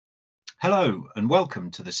Hello and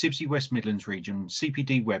welcome to the CIBSE West Midlands region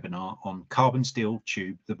CPD webinar on carbon steel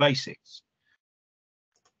tube, the basics.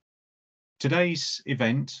 Today's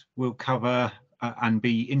event will cover and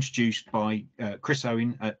be introduced by Chris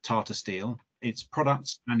Owen at Tata Steel, its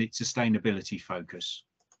products and its sustainability focus.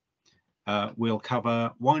 We'll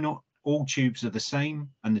cover why not all tubes are the same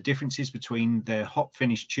and the differences between their hot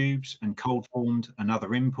finished tubes and cold formed and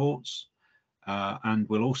other imports. And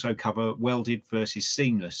we'll also cover welded versus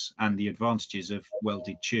seamless and the advantages of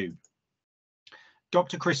welded tube.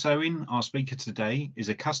 Dr. Chris Owen, our speaker today, is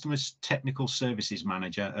a Customer Technical Services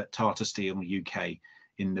Manager at Tata Steel UK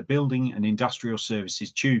in the Building and Industrial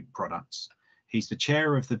Services Tube products. He's the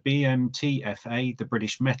chair of the BMTFA, the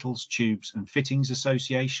British Metals, Tubes and Fittings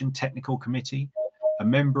Association Technical Committee, a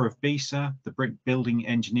member of BESA, the Brick Building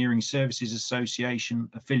Engineering Services Association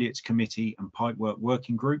Affiliates Committee and Pipework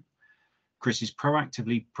Working Group. Chris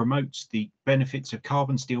proactively promotes the benefits of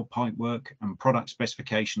carbon steel pipework and product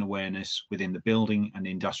specification awareness within the building and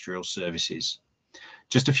industrial services.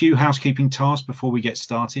 Just a few housekeeping tasks before we get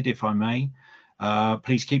started, if I may.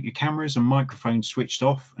 Please keep your cameras and microphones switched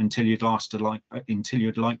off until you'd like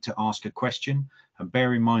to ask a question. And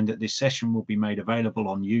bear in mind that this session will be made available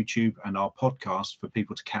on YouTube and our podcast for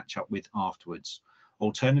people to catch up with afterwards.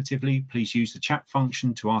 Alternatively, please use the chat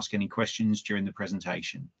function to ask any questions during the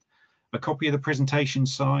presentation. A copy of the presentation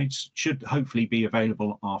slides should hopefully be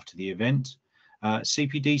available after the event.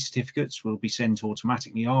 CPD certificates will be sent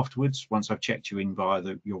automatically afterwards once I've checked you in via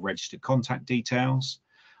your registered contact details.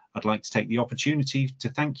 I'd like to take the opportunity to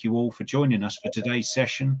thank you all for joining us for today's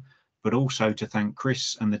session, but also to thank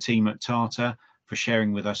Chris and the team at Tata for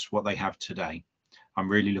sharing with us what they have today. I'm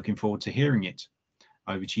really looking forward to hearing it.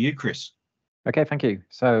 Over to you, Chris. Okay, thank you.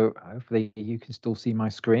 So hopefully you can still see my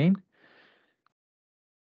screen.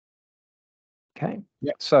 Okay,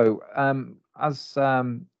 yeah. So as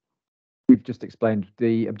we've just explained,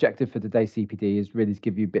 the objective for today's CPD is really to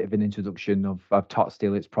give you a bit of an introduction of Tata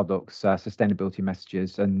Steel, its products, sustainability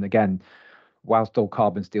messages. And again, whilst all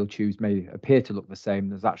carbon steel tubes may appear to look the same,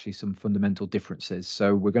 there's actually some fundamental differences.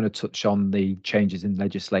 So we're going to touch on the changes in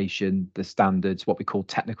legislation, the standards, what we call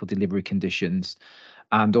technical delivery conditions,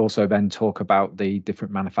 and also then talk about the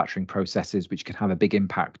different manufacturing processes which can have a big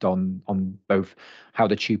impact on both how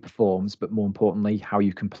the tube performs, but more importantly, how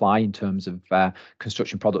you comply in terms of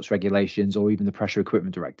construction products regulations or even the pressure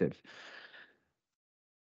equipment directive.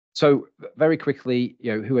 So very quickly,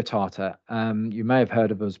 who are Tata? You may have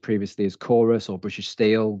heard of us previously as Chorus or British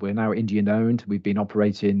Steel. We're now Indian owned. We've been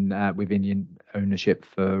operating with Indian ownership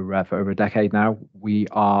for over a decade now. We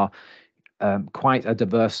are quite a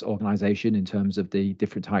diverse organisation in terms of the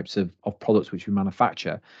different types of products which we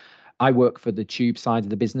manufacture. I work for the tube side of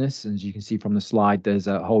the business. As you can see from the slide, there's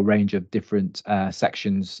a whole range of different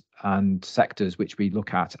sections and sectors which we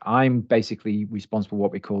look at. I'm basically responsible for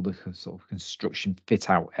what we call the sort of construction fit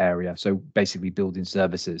out area. So basically building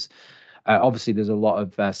services. Obviously, there's a lot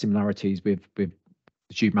of similarities with the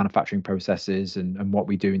tube manufacturing processes and what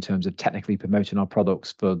we do in terms of technically promoting our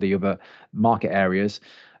products for the other market areas.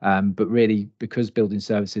 But really, because building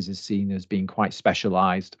services is seen as being quite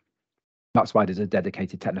specialised, that's why there's a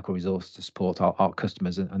dedicated technical resource to support our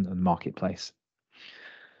customers and marketplace.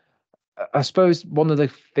 I suppose one of the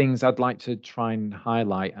things I'd like to try and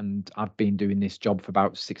highlight, and I've been doing this job for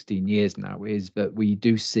about 16 years now, is that we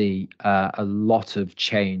do see a lot of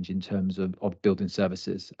change in terms of building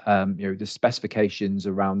services. The specifications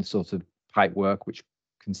around the sort of pipe work, which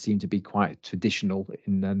can seem to be quite traditional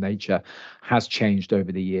in their nature, has changed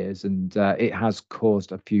over the years, and it has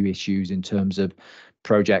caused a few issues in terms of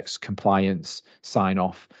projects, compliance, sign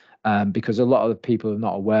off, because a lot of people are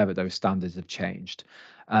not aware that those standards have changed.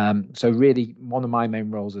 So really, one of my main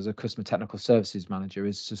roles as a customer technical services manager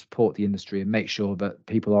is to support the industry and make sure that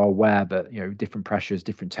people are aware that different pressures,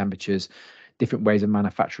 different temperatures, different ways of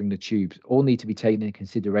manufacturing the tubes all need to be taken into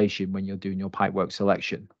consideration when you're doing your pipework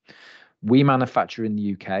selection. We manufacture in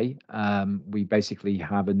the UK. We basically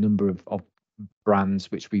have a number of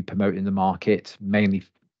brands which we promote in the market, mainly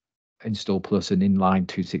Install Plus and Inline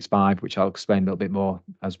 265, which I'll explain a little bit more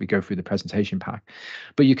as we go through the presentation pack.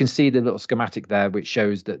 But you can see the little schematic there, which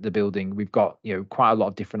shows that the building, we've got quite a lot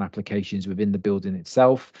of different applications within the building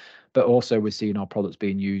itself, but also we're seeing our products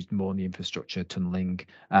being used more in the infrastructure, tunneling,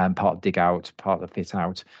 part of dig out, part of fit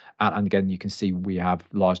out. And again, you can see we have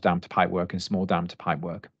large diameter pipe work and small diameter pipe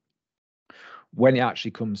work. When it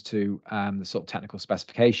actually comes to the sort of technical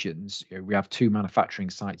specifications, we have two manufacturing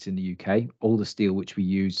sites in the UK. All the steel which we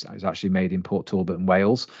use is actually made in Port Talbot and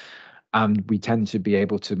Wales. And we tend to be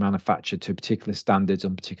able to manufacture to particular standards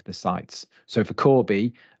on particular sites. So for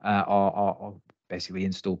Corby, our basically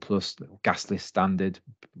install plus gasless standard,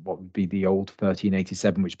 what would be the old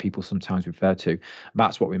 1387, which people sometimes refer to.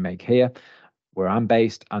 That's what we make here, where I'm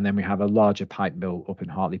based. And then we have a larger pipe mill up in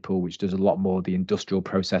Hartlepool, which does a lot more of the industrial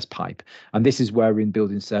process pipe. And this is where in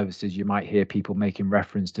building services, you might hear people making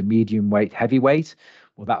reference to medium weight, heavyweight.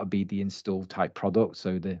 Well, that would be the install type product.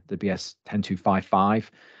 So the BS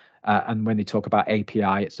 10255. And when they talk about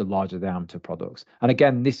API, it's the larger diameter products. And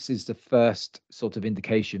again, this is the first sort of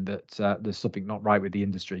indication that there's something not right with the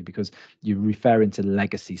industry, because you're referring to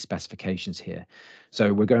legacy specifications here.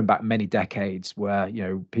 So we're going back many decades where, you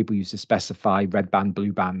know, people used to specify red band,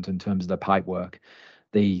 blue band in terms of the pipe work.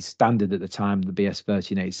 The standard at the time, the BS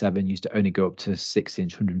 1387, used to only go up to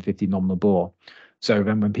 6-inch, 150 nominal bore. So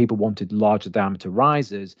then when people wanted larger diameter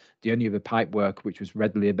risers, the only other pipe work which was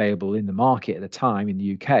readily available in the market at the time in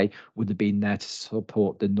the UK would have been there to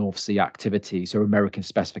support the North Sea activity, so American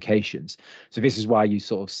specifications. So this is why you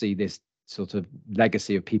sort of see this sort of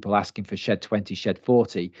legacy of people asking for shed 20, shed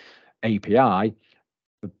 40 API,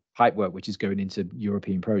 the pipe work which is going into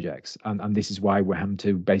European projects. And this is why we're having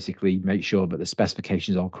to basically make sure that the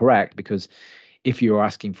specifications are correct, because if you're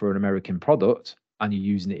asking for an American product and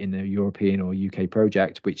you're using it in a European or UK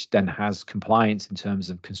project, which then has compliance in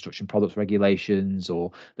terms of construction products regulations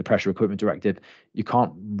or the pressure equipment directive, you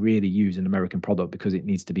can't really use an American product because it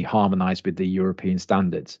needs to be harmonized with the European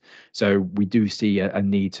standards. So we do see a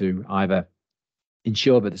need to either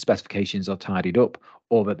ensure that the specifications are tidied up,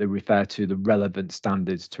 or that they refer to the relevant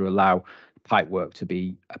standards to allow pipe work to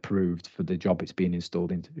be approved for the job it's being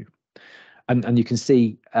installed into. And you can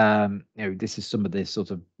see, you know, this is some of the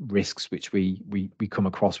sort of risks which we come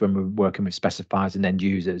across when we're working with specifiers and end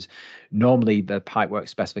users. Normally, the pipework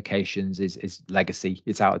specifications is legacy,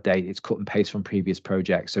 it's out of date, it's cut and paste from previous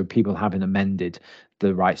projects. So people haven't amended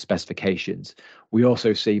the right specifications. We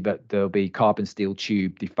also see that there'll be carbon steel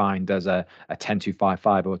tube defined as a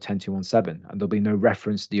 10255 or a 10217, and there'll be no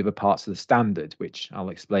reference to the other parts of the standard, which I'll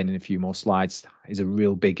explain in a few more slides, is a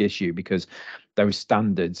real big issue, because those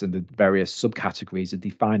standards and the various subcategories are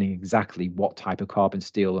defining exactly what type of carbon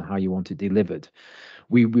steel and how you want it delivered.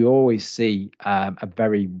 We always see a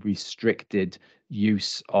very restricted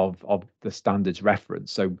use of the standards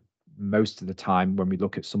reference. So most of the time when we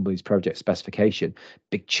look at somebody's project specification,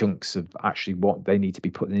 big chunks of actually what they need to be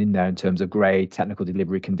putting in there in terms of grade, technical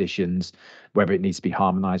delivery conditions, whether it needs to be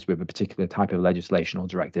harmonized with a particular type of legislation or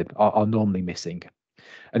directive, are normally missing.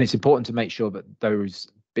 And it's important to make sure that those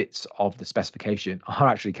bits of the specification are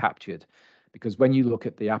actually captured, because when you look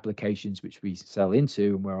at the applications which we sell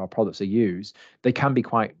into and where our products are used, they can be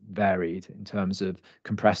quite varied in terms of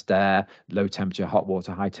compressed air, low temperature, hot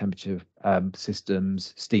water, high temperature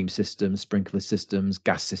systems, steam systems, sprinkler systems,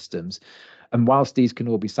 gas systems. And whilst these can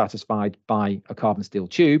all be satisfied by a carbon steel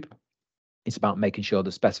tube, it's about making sure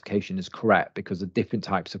the specification is correct, because the different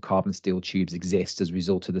types of carbon steel tubes exist as a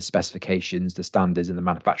result of the specifications, the standards, and the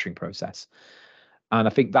manufacturing process. And I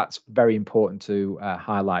think that's very important to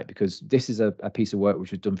highlight, because this is a piece of work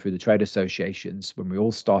which was done through the trade associations when we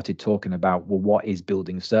all started talking about, well, what is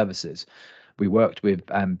building services? We worked with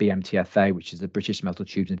BMTFA, which is the British Metal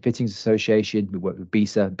Tubes and Fittings Association. We worked with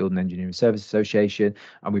BISA, Building Engineering Services Association,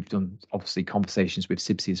 and we've done obviously conversations with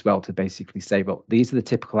CIBSE as well to basically say, well, these are the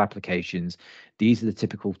typical applications, these are the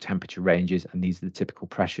typical temperature ranges, and these are the typical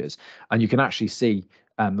pressures. And you can actually see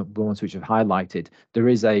the ones which I've highlighted, there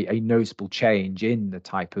is a noticeable change in the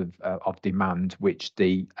type of demand which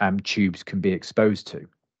the tubes can be exposed to.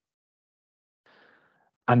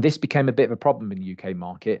 And this became a bit of a problem in the UK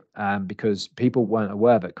market because people weren't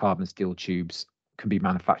aware that carbon steel tubes can be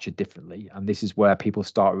manufactured differently. And this is where people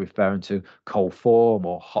started referring to cold form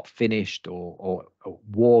or hot finished or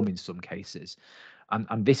warm in some cases.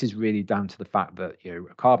 And this is really down to the fact that, you know,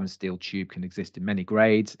 a carbon steel tube can exist in many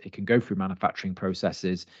grades. It can go through manufacturing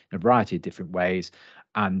processes in a variety of different ways.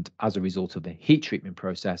 And as a result of the heat treatment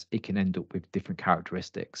process, it can end up with different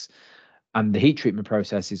characteristics. And the heat treatment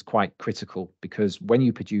process is quite critical, because when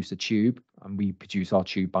you produce a tube, and we produce our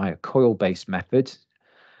tube by a coil-based method,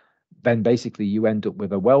 then basically you end up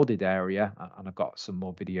with a welded area, and I've got some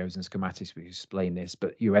more videos and schematics which explain this,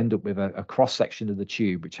 but you end up with a cross section of the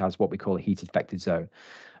tube which has what we call a heat affected zone.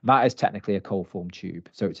 That is technically a cold form tube.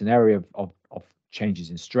 So it's an area of changes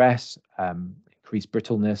in stress, increased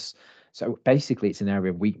brittleness. So basically it's an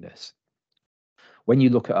area of weakness. When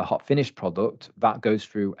you look at a hot finished product, that goes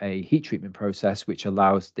through a heat treatment process which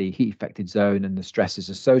allows the heat affected zone and the stresses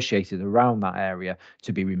associated around that area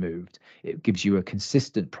to be removed. It gives you a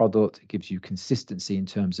consistent product, it gives you consistency in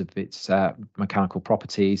terms of its mechanical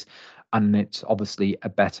properties, and it's obviously a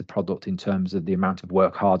better product in terms of the amount of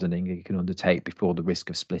work hardening it can undertake before the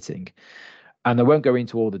risk of splitting. And I won't go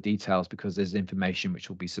into all the details because there's information which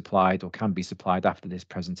will be supplied or can be supplied after this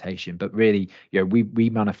presentation. But really, we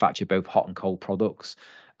manufacture both hot and cold products,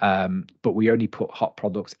 but we only put hot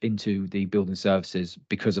products into the building services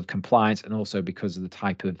because of compliance and also because of the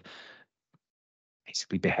type of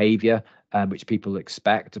basically behavior which people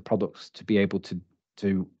expect the products to be able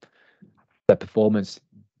to their performance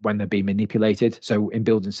when they're being manipulated. So in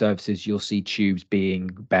building services, you'll see tubes being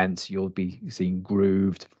bent, you'll be seeing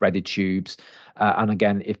grooved, threaded tubes. And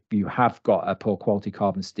again, if you have got a poor quality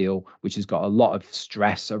carbon steel, which has got a lot of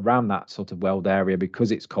stress around that sort of weld area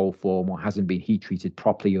because it's cold form or hasn't been heat treated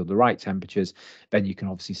properly or the right temperatures, then you can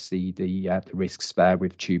obviously see the risks there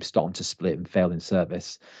with tubes starting to split and fail in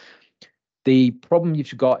service. The problem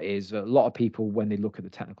you've got is a lot of people, when they look at the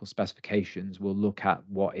technical specifications, will look at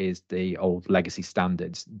what is the old legacy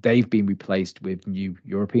standards. They've been replaced with new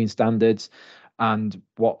European standards. And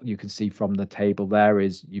what you can see from the table there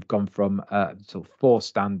is you've gone from sort of 4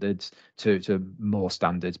 standards to more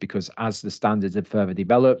standards, because as the standards have further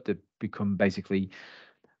developed, they've become basically,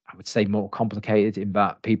 I would say, more complicated in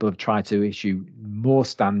that people have tried to issue more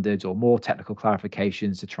standards or more technical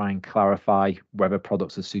clarifications to try and clarify whether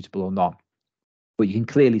products are suitable or not. But you can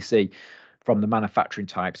clearly see from the manufacturing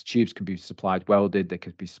types, tubes can be supplied welded, they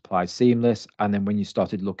could be supplied seamless. And then when you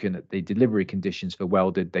started looking at the delivery conditions for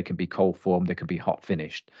welded, they can be cold formed, they can be hot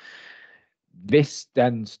finished. This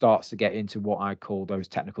then starts to get into what I call those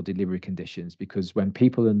technical delivery conditions, because when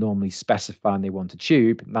people are normally specifying they want a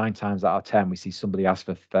tube, 9 times out of 10, we see somebody ask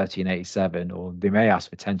for 1387, or they may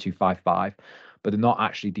ask for 10255, but they're not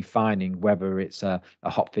actually defining whether it's a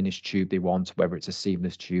hot finished tube they want, whether it's a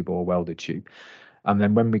seamless tube or a welded tube. And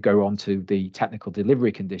then when we go on to the technical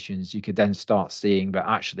delivery conditions, you could then start seeing that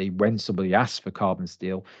actually when somebody asks for carbon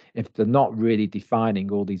steel, if they're not really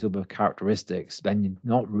defining all these other characteristics, then you're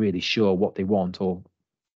not really sure what they want or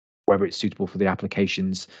whether it's suitable for the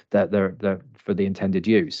applications that they're for the intended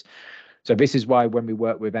use. So this is why when we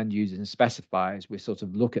work with end users and specifiers, we sort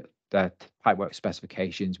of look at the pipework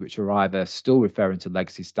specifications, which are either still referring to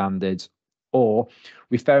legacy standards or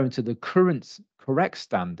referring to the correct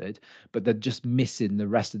standard, but they're just missing the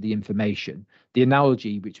rest of the information. The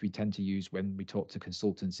analogy which we tend to use when we talk to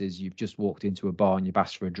consultants is you've just walked into a bar and you've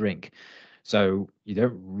asked for a drink. So you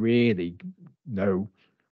don't really know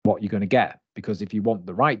what you're going to get, because if you want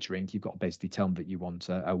the right drink, you've got to basically tell them that you want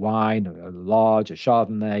a wine, a large, a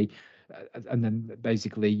Chardonnay, and then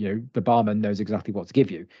basically, the barman knows exactly what to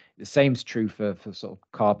give you. The same's true for sort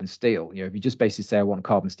of carbon steel. If you just basically say, I want a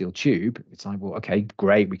carbon steel tube, it's like, well, okay,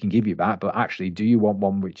 great, we can give you that. But actually, do you want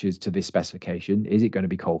one which is to this specification? Is it going to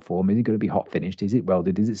be cold form? Is it going to be hot finished? Is it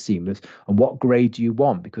welded? Is it seamless? And what grade do you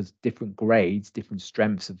want? Because different grades, different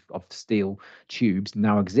strengths of steel tubes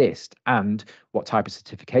now exist. And what type of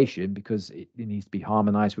certification, because it needs to be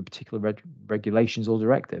harmonized with particular regulations or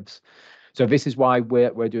directives. So this is why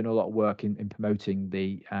we're doing a lot of work in promoting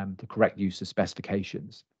the correct use of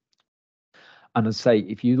specifications. And as I say,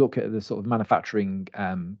 if you look at the sort of manufacturing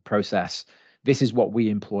process, this is what we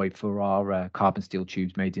employ for our carbon steel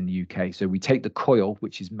tubes made in the UK. So we take the coil,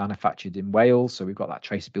 which is manufactured in Wales. So we've got that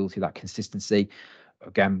traceability, that consistency.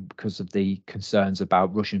 Again, because of the concerns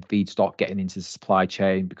about Russian feedstock getting into the supply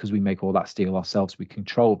chain, because we make all that steel ourselves, we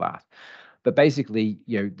control that. But basically,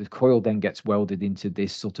 the coil then gets welded into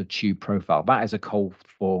this sort of tube profile. That is a cold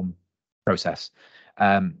form process.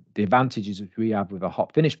 The advantages which we have with a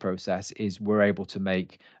hot finish process is we're able to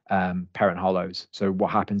make parent hollows. So what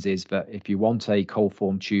happens is that if you want a cold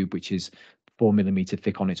form tube, which is 4mm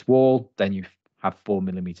thick on its wall, then you have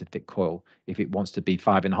 4mm thick coil. If it wants to be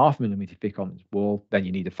 5.5mm thick on its wall, then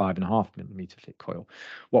you need a 5.5mm thick coil.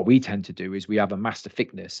 What we tend to do is we have a master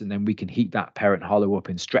thickness, and then we can heat that parent hollow up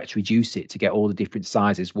and stretch reduce it to get all the different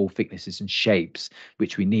sizes, wall thicknesses and shapes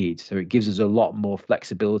which we need. So it gives us a lot more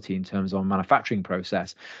flexibility in terms of our manufacturing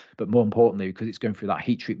process. But more importantly, because it's going through that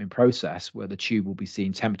heat treatment process where the tube will be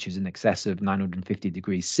seeing temperatures in excess of 950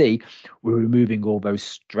 degrees C, we're removing all those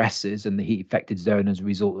stresses and the heat affected zone as a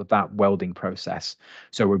result of that welding process.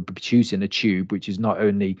 So we're producing a tube which is not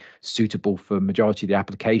only suitable for majority of the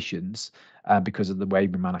applications because of the way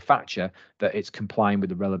we manufacture, that it's complying with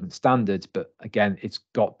the relevant standards, but again, it's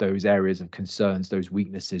got those areas of concerns, those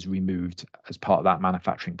weaknesses removed as part of that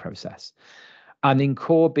manufacturing process. And in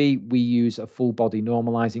Corby, we use a full body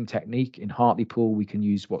normalizing technique. In Hartlepool, we can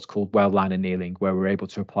use what's called weld line annealing, where we're able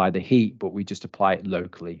to apply the heat, but we just apply it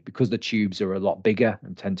locally. Because the tubes are a lot bigger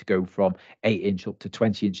and tend to go from 8-inch up to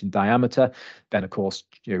 20-inch in diameter, then of course,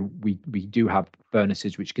 we do have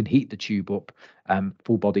furnaces which can heat the tube up,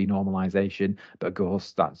 full body normalization. But of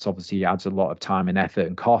course, that's obviously adds a lot of time and effort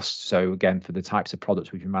and cost. So again, for the types of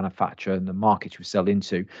products which we manufacture and the markets we sell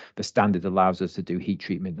into, the standard allows us to do heat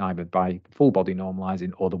treatment either by full body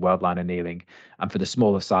normalizing or the weld line annealing. And for the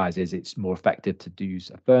smaller sizes, it's more effective to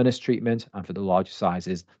use a furnace treatment, and for the larger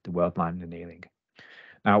sizes, the weld line annealing.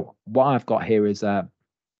 Now, what I've got here is a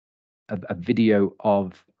video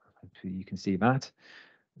of, hopefully you can see that.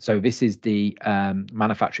 So this is the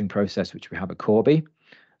manufacturing process which we have at Corby.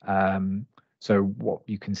 So what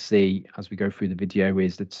you can see as we go through the video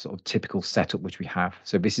is the sort of typical setup which we have.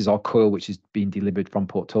 So this is our coil which is being delivered from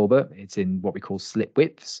Port Talbot. It's in what we call slip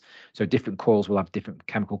widths. So different coils will have different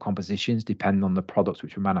chemical compositions depending on the products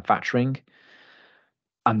which we're manufacturing.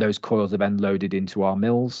 And those coils are then loaded into our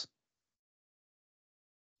mills.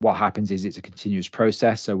 What happens is it's a continuous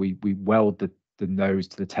process. So we weld the nose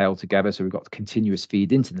to the tail together. So we've got continuous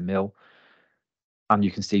feed into the mill. And you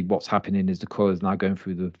can see what's happening is the coil is now going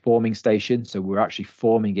through the forming station. So we're actually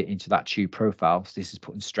forming it into that tube profile. So this is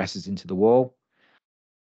putting stresses into the wall.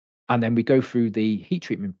 And then we go through the heat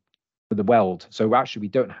treatment for the weld. So actually we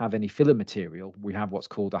don't have any filler material. We have what's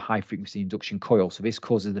called a high frequency induction coil. So this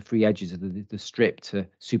causes the free edges of the strip to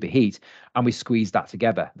superheat, and we squeeze that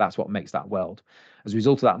together. That's what makes that weld. As a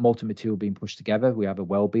result of that molten material being pushed together, we have a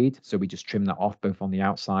weld bead. So we just trim that off both on the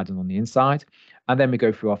outside and on the inside. And then we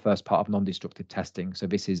go through our first part of non-destructive testing. So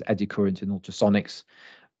this is eddy current and ultrasonics.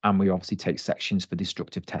 And we obviously take sections for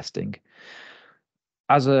destructive testing.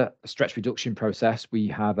 As a stretch reduction process, we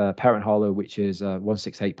have a parent hollow, which is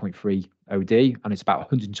 168.3 OD, and it's about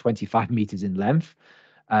 125 meters in length.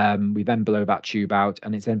 We then blow that tube out,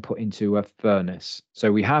 and it's then put into a furnace.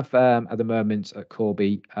 So we have at the moment at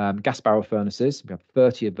Corby gas barrel furnaces. We have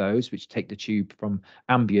 30 of those, which take the tube from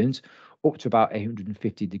ambient up to about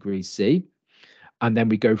 850 degrees C. And then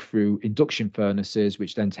we go through induction furnaces,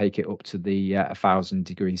 which then take it up to the 1000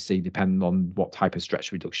 degrees C, depending on what type of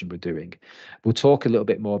stretch reduction we're doing. We'll talk a little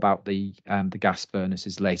bit more about the gas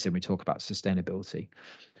furnaces later when we talk about sustainability.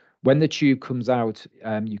 When the tube comes out,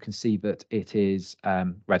 you can see that it is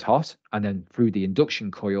red hot, and then through the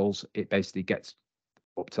induction coils, it basically gets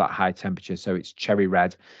up to that high temperature, so it's cherry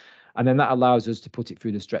red. And then that allows us to put it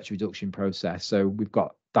through the stretch reduction process. So we've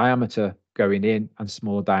got diameter going in and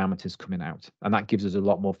smaller diameters coming out. And that gives us a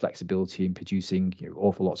lot more flexibility in producing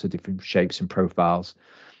awful lots of different shapes and profiles.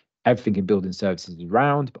 Everything in building services is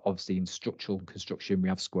round, but obviously in structural construction, we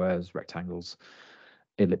have squares, rectangles,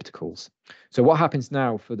 ellipticals. So what happens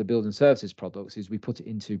now for the building services products is we put it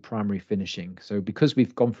into primary finishing. So because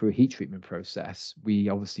we've gone through a heat treatment process, we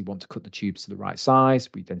obviously want to cut the tubes to the right size.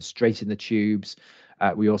 We then straighten the tubes.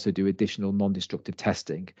 We also do additional non-destructive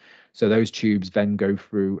testing. So those tubes then go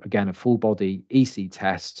through, again, a full body EC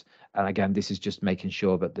test. And again, this is just making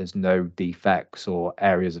sure that there's no defects or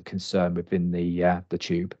areas of concern within the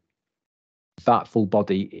tube. That full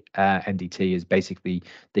body NDT is basically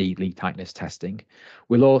the leak tightness testing.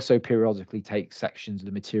 We'll also periodically take sections of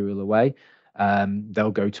the material away. They'll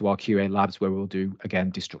go to our QA labs where we'll do, again,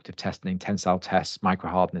 destructive testing, tensile tests, micro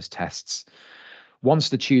hardness tests. Once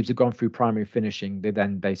the tubes have gone through primary finishing, they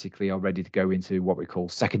then basically are ready to go into what we call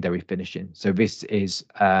secondary finishing. So this is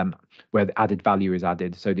where the added value is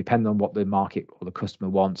added. So depending on what the market or the customer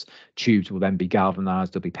wants, tubes will then be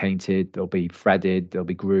galvanized, they'll be painted, they'll be threaded, they'll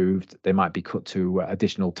be grooved. They might be cut to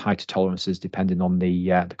additional tighter tolerances depending on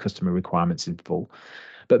the customer requirements in full.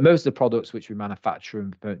 But most of the products which we manufacture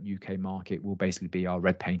in the UK market will basically be our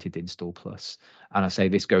red painted Install Plus. And I say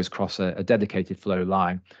this goes across a dedicated flow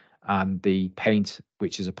line. And the paint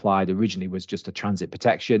which is applied originally was just a transit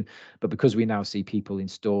protection, but because we now see people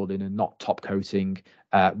installing and not top coating,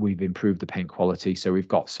 we've improved the paint quality. So we've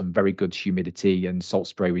got some very good humidity and salt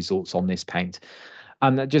spray results on this paint.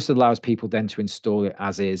 And that just allows people then to install it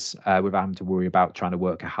as is without having to worry about trying to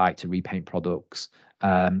work a height to repaint products.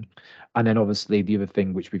 And then obviously the other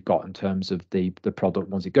thing which we've got in terms of the product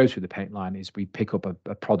once it goes through the paint line is we pick up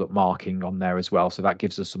a product marking on there as well. So that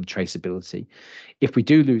gives us some traceability. If we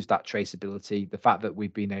do lose that traceability, the fact that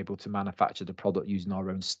we've been able to manufacture the product using our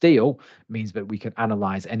own steel means that we can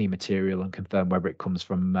analyze any material and confirm whether it comes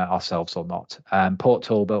from ourselves or not. Port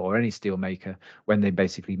Talbot or any steel maker, when they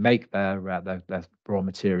basically make their raw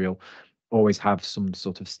material, always have some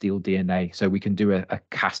sort of steel DNA, so we can do a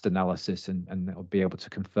cast analysis and it'll be able to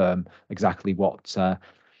confirm exactly what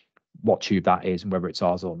tube that is and whether it's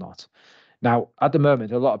ours or not. Now, at the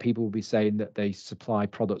moment, a lot of people will be saying that they supply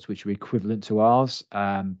products which are equivalent to ours,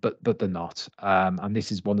 but they're not. And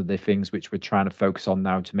this is one of the things which we're trying to focus on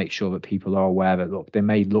now to make sure that people are aware that, look, they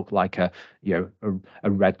may look like a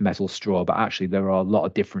red metal straw, but actually there are a lot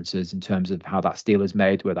of differences in terms of how that steel is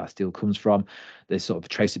made, where that steel comes from. There's sort of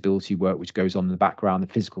traceability work which goes on in the background, the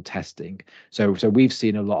physical testing. So we've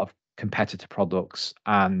seen a lot of competitor products,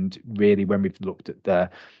 and really when we've looked at the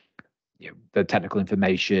technical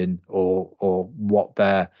information or what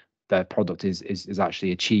their product is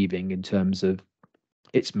actually achieving in terms of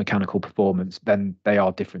its mechanical performance, then they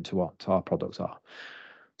are different to what our products are.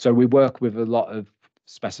 So we work with a lot of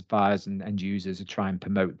specifiers and end users to try and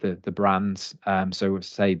promote the brands. So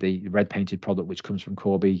say the red painted product which comes from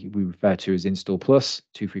Corby, we refer to as Install Plus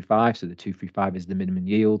 235. So the 235 is the minimum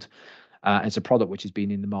yield. It's a product which has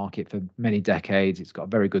been in the market for many decades. It's got a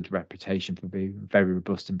very good reputation for being very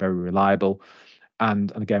robust and very reliable.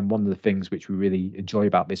 And again, one of the things which we really enjoy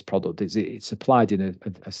about this product is it's supplied in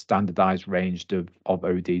a standardized range of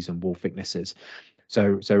ODs and wall thicknesses.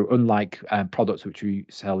 So unlike products which we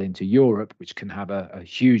sell into Europe, which can have a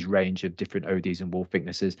huge range of different ODs and wall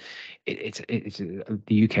thicknesses,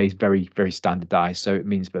 the UK is very, very standardized. So it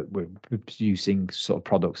means that we're producing sort of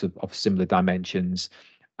products of similar dimensions.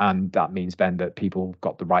 And that means then that people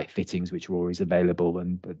got the right fittings, which are always available,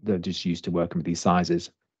 and they're just used to working with these sizes.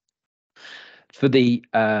 For the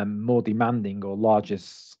more demanding or larger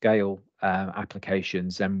scale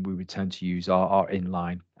applications, then we would tend to use our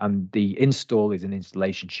inline. And the install is an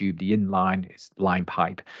installation tube. The inline is line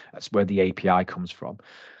pipe. That's where the API comes from.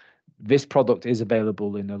 This product is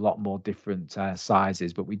available in a lot more different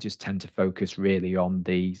sizes, but we just tend to focus really on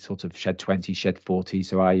the sort of shed 20, shed 40,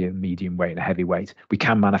 so a medium weight and a heavy weight. We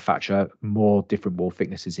can manufacture more different wall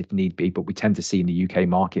thicknesses if need be, but we tend to see in the UK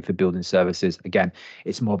market for building services, again,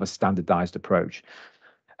 it's more of a standardized approach.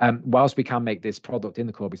 Whilst we can make this product in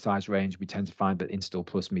the Corby size range, we tend to find that Install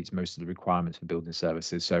Plus meets most of the requirements for building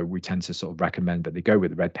services. So we tend to sort of recommend that they go with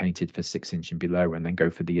the red painted for 6-inch and below, and then go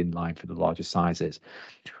for the inline for the larger sizes.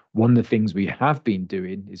 One of the things we have been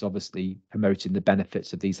doing is obviously promoting the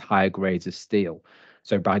benefits of these higher grades of steel.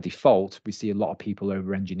 So by default, we see a lot of people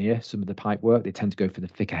over-engineer some of the pipe work. They tend to go for the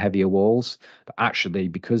thicker, heavier walls. But actually,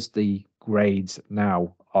 because the grades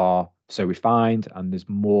now are so refined and there's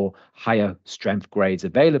more higher strength grades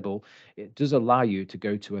available, it does allow you to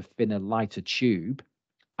go to a thinner, lighter tube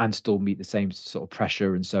and still meet the same sort of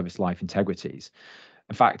pressure and service life integrities.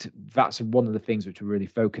 In fact, that's one of the things which we're really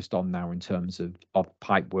focused on now in terms of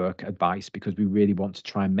pipe work advice, because we really want to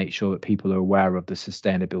try and make sure that people are aware of the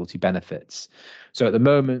sustainability benefits. So at the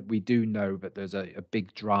moment, we do know that there's a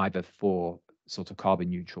big driver for sort of carbon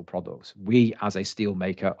neutral products. We, as a steel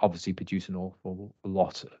maker, obviously produce an awful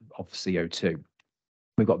lot of CO2.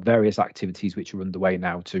 We've got various activities which are underway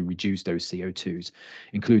now to reduce those CO2s,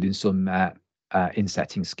 including some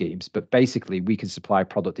insetting schemes. But basically, we can supply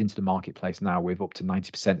product into the marketplace now with up to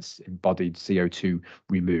 90% embodied CO2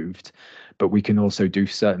 removed. But we can also do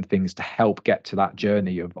certain things to help get to that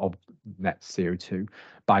journey of net CO2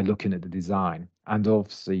 by looking at the design. And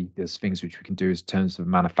obviously, there's things which we can do in terms of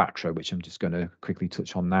manufacture, which I'm just going to quickly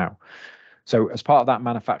touch on now. So as part of that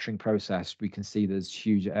manufacturing process, we can see there's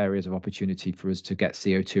huge areas of opportunity for us to get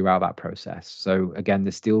CO2 out of that process. So again,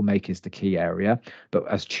 the steel make is the key area, but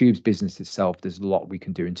as tubes business itself, there's a lot we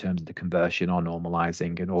can do in terms of the conversion or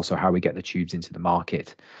normalizing, and also how we get the tubes into the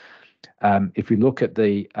market. If we look at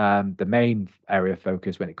the main area of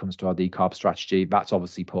focus when it comes to our decarb strategy, that's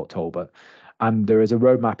obviously Port Talbot. And there is a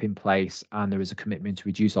roadmap in place, and there is a commitment to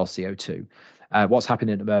reduce our CO2. What's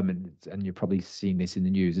happening at the moment, and you've probably seen this in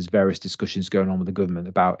the news, there's various discussions going on with the government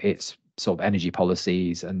about its sort of energy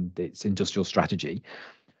policies and its industrial strategy.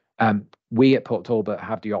 We at Port Talbot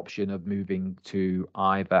have the option of moving to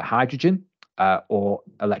either hydrogen or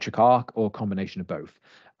electric arc, or a combination of both.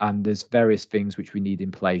 And there's various things which we need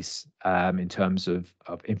in place in terms of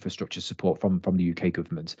infrastructure support from the UK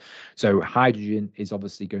government. So hydrogen is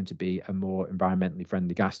obviously going to be a more environmentally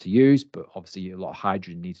friendly gas to use, but obviously a lot of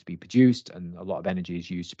hydrogen needs to be produced, and a lot of energy is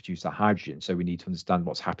used to produce that hydrogen. So we need to understand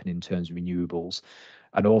what's happening in terms of renewables.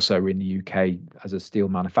 And also in the UK, as a steel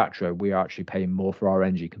manufacturer, we are actually paying more for our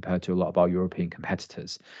energy compared to a lot of our European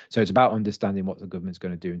competitors. So it's about understanding what the government's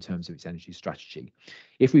going to do in terms of its energy strategy.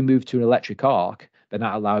 If we move to an electric arc, then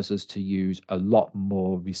that allows us to use a lot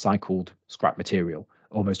more recycled scrap material,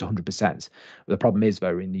 almost 100%. The problem is,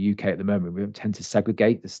 though, in the UK at the moment, we don't tend to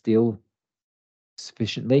segregate the steel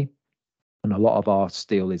sufficiently, and a lot of our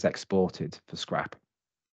steel is exported for scrap.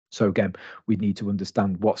 So again, we need to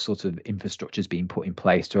understand what sort of infrastructure is being put in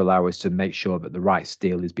place to allow us to make sure that the right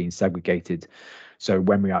steel is being segregated. So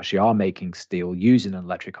when we actually are making steel using an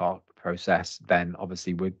electric arc process, then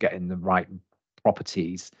obviously we're getting the right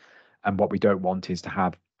properties. And what we don't want is to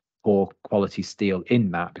have poor quality steel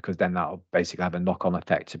in that, because then that'll basically have a knock-on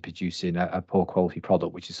effect to producing a poor quality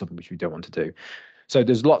product, which is something which we don't want to do. So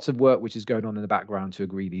there's lots of work which is going on in the background to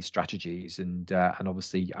agree these strategies, and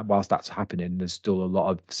obviously whilst that's happening, there's still a lot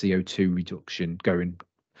of CO2 reduction going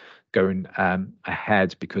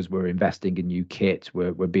ahead, because we're investing in new kit.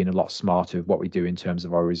 We're being a lot smarter of what we do in terms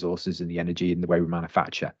of our resources and the energy and the way we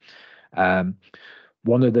manufacture.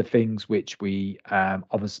 One of the things which we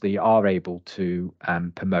obviously are able to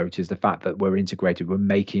promote is the fact that we're integrated. We're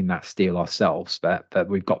making that steel ourselves, that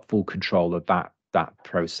we've got full control of that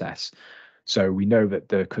process. So we know that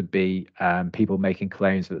there could be people making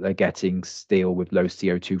claims that they're getting steel with low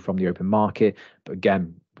CO2 from the open market, but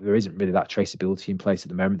again, there isn't really that traceability in place at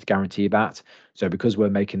the moment to guarantee that. So because we're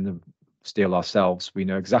making the steel ourselves, we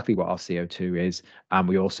know exactly what our CO2 is, and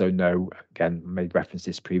we also know, again, made reference to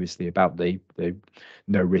this previously, about the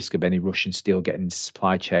no risk of any Russian steel getting into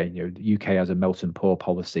supply chain. The UK has a melt and pour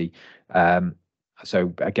policy,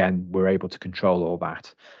 so again, we're able to control all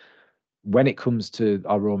that. When it comes to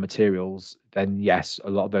our raw materials, then yes, a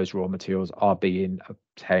lot of those raw materials are being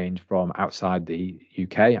obtained from outside the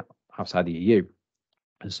UK, outside the EU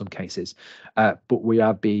in some cases, but we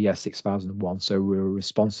are BES 6001, so we're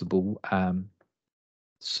responsible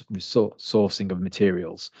sourcing of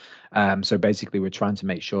materials. So basically, we're trying to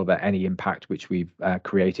make sure that any impact which we've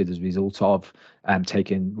created as a result of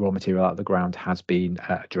taking raw material out of the ground has been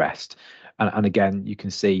addressed. And again, you can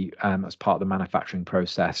see as part of the manufacturing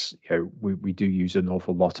process, we do use an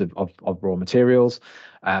awful lot of raw materials.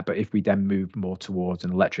 But if we then move more towards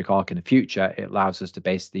an electric arc in the future, it allows us to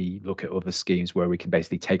basically look at other schemes where we can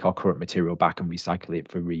basically take our current material back and recycle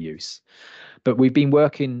it for reuse. But we've been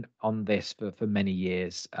working on this for many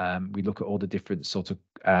years. We look at all the different sort of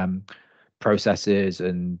processes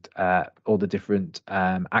and all the different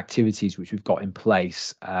activities which we've got in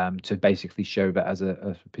place to basically show that as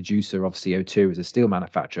a producer of CO2, as a steel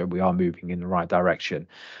manufacturer, we are moving in the right direction.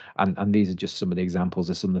 And these are just some of the examples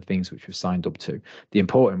of some of the things which we've signed up to. The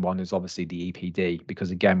important one is obviously the EPD, because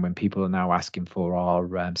again, when people are now asking for our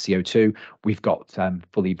CO2, we've got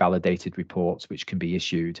fully validated reports which can be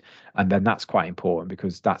issued. And then that's quite important,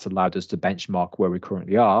 because that's allowed us to benchmark where we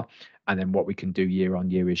currently are. And then what we can do year on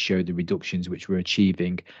year is show the reductions which we're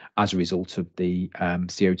achieving as a result of the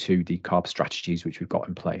CO2 decarb strategies which we've got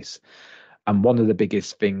in place. And one of the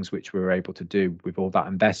biggest things which we're able to do with all that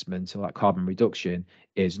investment, all that carbon reduction,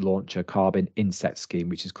 is launch a carbon inset scheme,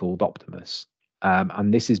 which is called Optimus.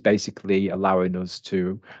 And this is basically allowing us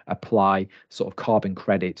to apply sort of carbon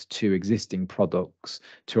credits to existing products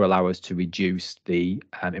to allow us to reduce the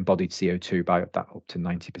embodied CO2 by that up to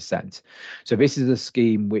 90%. So this is a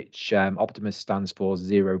scheme which Optimus stands for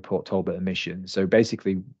Zero Port Talbot Emissions. So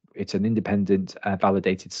basically, it's an independent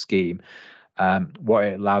validated scheme. What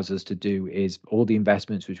it allows us to do is all the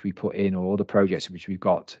investments which we put in, or all the projects which we've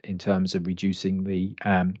got in terms of reducing the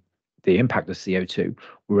impact of CO2,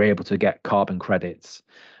 we're able to get carbon credits.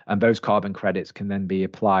 And those carbon credits can then be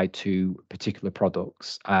applied to particular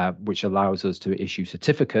products, which allows us to issue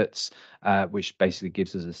certificates, which basically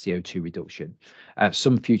gives us a CO2 reduction.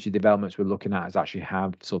 Some future developments we're looking at is actually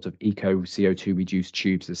have sort of eco CO2 reduced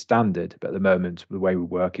tubes as standard. But at the moment, the way we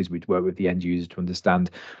work is we'd work with the end user to understand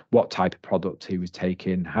what type of product he was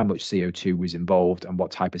taking, how much CO2 was involved, and what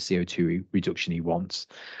type of CO2 reduction he wants.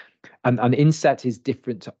 And inset is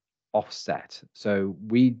different to offset. So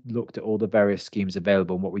we looked at all the various schemes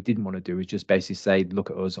available, and what we didn't want to do is just basically say, look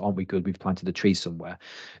at us, aren't we good, we've planted a tree somewhere.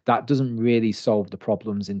 That doesn't really solve the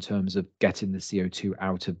problems in terms of getting the CO2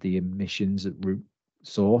 out of the emissions at root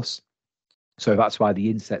source. So that's why the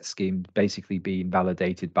inset scheme basically being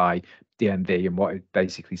validated by DNV, and what it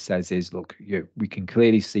basically says is, look, we can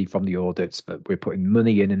clearly see from the audits that we're putting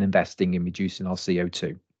money in and investing in reducing our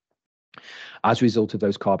CO2. As a result of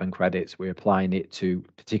those carbon credits, we're applying it to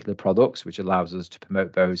particular products, which allows us to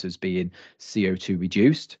promote those as being CO2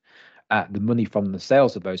 reduced. The money from the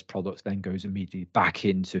sales of those products then goes immediately back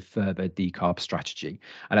into further decarb strategy.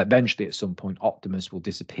 And eventually, at some point, Optimus will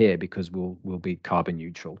disappear because we'll be carbon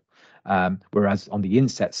neutral. Whereas on the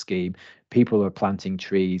inset scheme, people are planting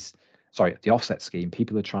trees. Sorry, the offset scheme,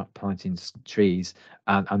 people are planting trees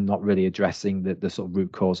and not really addressing the sort of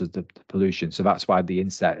root cause of the pollution. So that's why the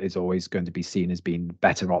inset is always going to be seen as being a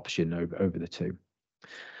better option over the two.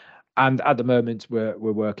 And at the moment, we're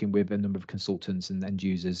working with a number of consultants and end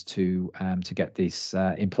users to get this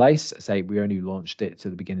in place. Say we only launched it to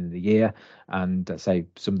the beginning of the year, and say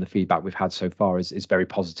some of the feedback we've had so far is very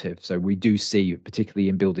positive. So we do see, particularly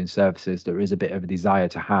in building services, there is a bit of a desire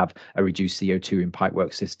to have a reduced CO2 in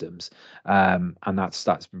pipework systems, and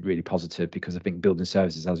that's really positive, because I think building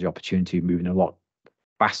services has the opportunity of moving a lot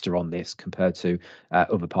faster on this compared to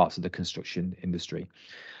other parts of the construction industry.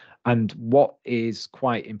 And what is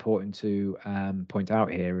quite important to point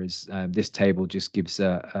out here is this table just gives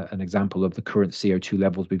an example of the current CO2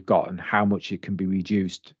 levels we've got and how much it can be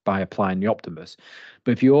reduced by applying the Optimus.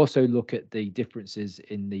 But if you also look at the differences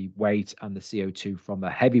in the weight and the CO2 from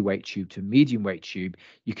a heavyweight tube to medium weight tube,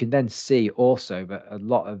 you can then see also that a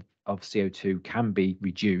lot of CO2 can be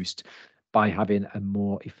reduced by having a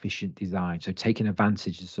more efficient design. So taking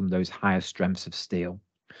advantage of some of those higher strengths of steel.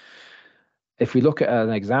 If we look at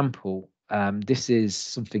an example, this is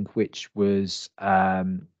something which was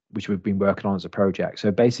which we've been working on as a project.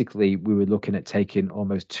 So basically, we were looking at taking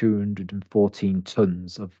almost 214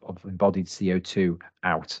 tons of embodied CO2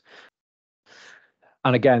 out.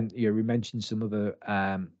 And again, we mentioned some other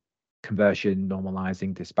conversion,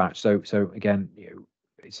 normalizing, dispatch. So again,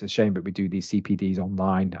 it's a shame that we do these CPDs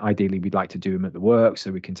online. Ideally, we'd like to do them at the work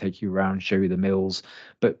so we can take you around, show you the mills.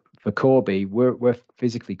 But for Corby, we're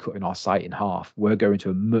physically cutting our site in half. We're going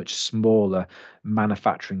to a much smaller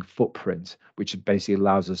manufacturing footprint, which basically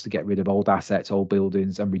allows us to get rid of old assets, old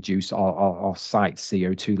buildings, and reduce our site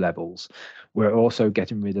CO2 levels. We're also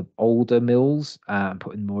getting rid of older mills and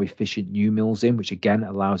putting more efficient new mills in, which again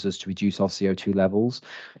allows us to reduce our CO2 levels.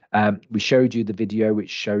 We showed you the video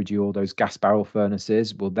which showed you all those gas barrel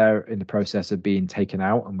furnaces. Well, they're in the process of being taken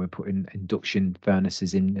out, and we're putting induction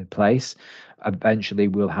furnaces in place. Eventually,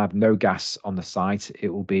 we'll have no gas on the site. It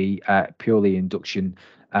will be purely induction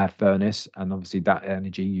furnace, and obviously that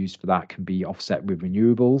energy used for that can be offset with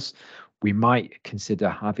renewables. We might consider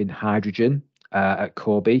having hydrogen at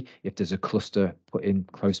Corby if there's a cluster put in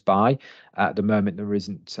close by. At the moment, there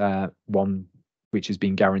isn't one which has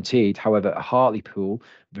been guaranteed. However, at Hartlepool,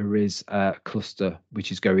 there is a cluster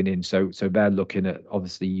which is going in. So they're looking at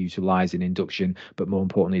obviously utilising induction, but more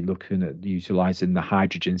importantly, looking at utilising the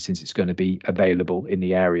hydrogen, since it's going to be available in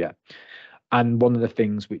the area. And one of the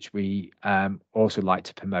things which we also like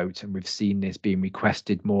to promote, and we've seen this being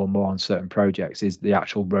requested more and more on certain projects, is the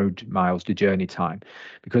actual road miles to journey time.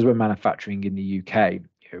 Because we're manufacturing in the UK,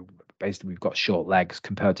 basically we've got short legs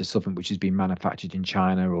compared to something which has been manufactured in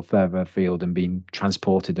China or further afield and being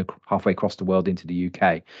transported halfway across the world into the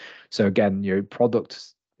UK. So again,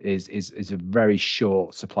 product is a very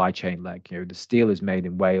short supply chain leg. The steel is made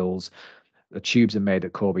in Wales. The tubes are made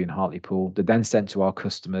at Corby and Hartlepool. They're then sent to our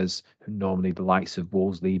customers, who normally the likes of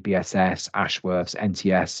Wolseley, BSS, Ashworths,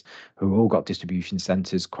 NTS, who all got distribution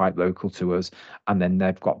centres quite local to us. And then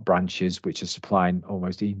they've got branches which are supplying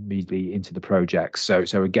almost immediately into the projects. So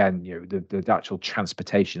again, the actual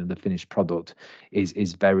transportation of the finished product is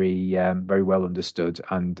very well understood.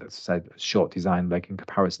 And as I said, short design leg in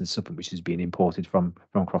comparison to something which has been imported from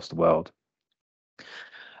across the world.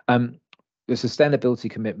 The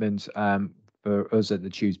sustainability commitment for us at the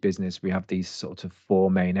Tubes business, we have these sort of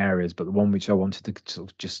four main areas, but the one which I wanted to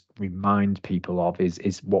sort of just remind people of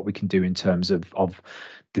is what we can do in terms of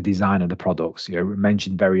the design of the products. We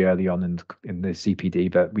mentioned very early on in the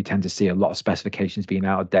CPD, but we tend to see a lot of specifications being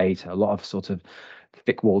out of date, a lot of sort of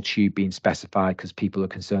thick wall tube being specified because people are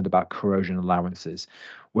concerned about corrosion allowances.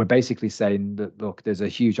 We're basically saying that, look, there's a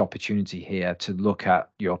huge opportunity here to look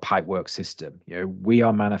at your pipework system. We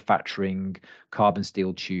are manufacturing carbon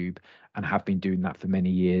steel tube and have been doing that for many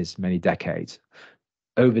years, many decades.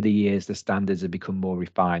 Over the years, the standards have become more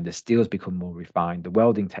refined, the steel's become more refined, the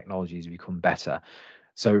welding technology has become better.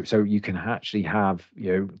 So you can actually have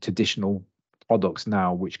traditional products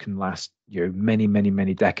now which can last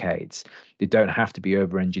many decades. They don't have to be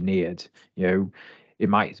over engineered. It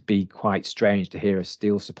might be quite strange to hear a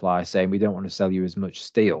steel supplier saying we don't want to sell you as much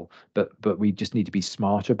steel, but we just need to be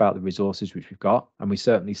smarter about the resources which we've got. And we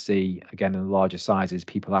certainly see, again, in the larger sizes,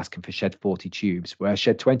 people asking for shed 40 tubes where a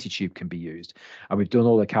shed 20 tube can be used. And we've done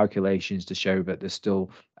all the calculations to show that there's still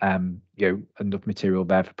enough material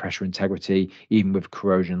there for pressure integrity, even with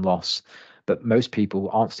corrosion loss. But most people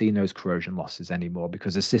aren't seeing those corrosion losses anymore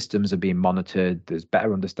because the systems are being monitored. There's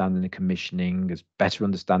better understanding of commissioning. There's better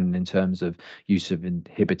understanding in terms of use of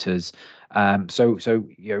inhibitors. So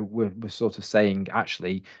we're sort of saying,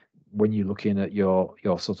 actually, when you're looking at your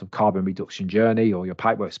sort of carbon reduction journey or your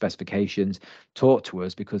pipework specifications, talk to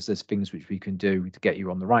us, because there's things which we can do to get you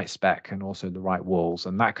on the right spec and also the right walls.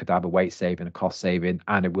 And that could have a weight saving, a cost saving,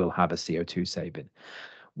 and it will have a CO2 saving.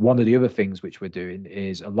 One of the other things which we're doing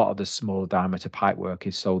is a lot of the smaller diameter pipework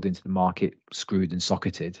is sold into the market screwed and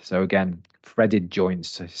socketed. So again, threaded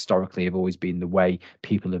joints historically have always been the way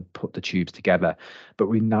people have put the tubes together, but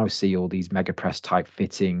we now see all these mega press type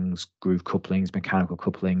fittings, groove couplings, mechanical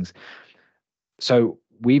couplings. So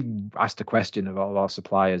we've asked a question of all our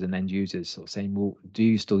suppliers and end users, sort of saying, well, do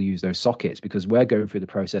you still use those sockets? Because we're going through the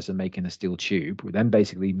process of making a steel tube. We're then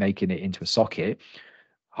basically making it into a socket.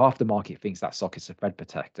 Half the market thinks that socket's a thread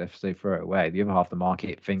protector, so they throw it away. The other half the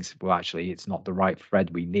market thinks, well, actually, it's not the right thread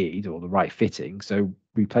we need or the right fitting, so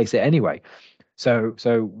replace it anyway. So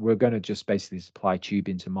we're going to just basically supply tube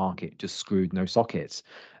into market, just screwed, no sockets.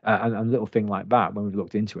 And a little thing like that, when we've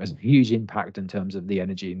looked into it, has a huge impact in terms of the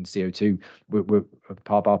energy and CO2. We're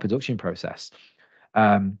part of our production process.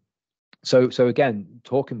 So again,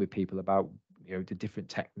 talking with people about the different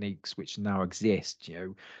techniques which now exist,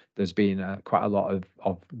 there's been quite a lot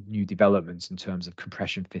of new developments in terms of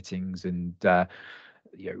compression fittings and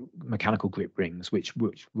mechanical grip rings, which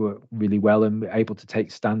work really well and able to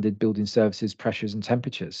take standard building services pressures and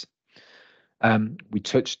temperatures. We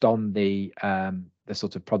touched on the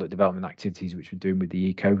sort of product development activities which we're doing with the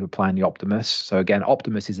Eco, applying the Optimus. So again,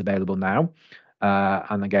 Optimus is available now.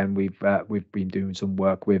 And again, we've been doing some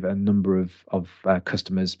work with a number of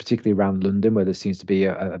customers, particularly around London, where there seems to be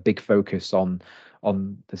a big focus on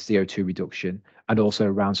the CO2 reduction, and also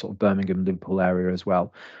around sort of Birmingham, Liverpool area as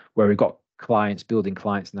well, where we've got building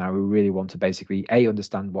clients now who really want to basically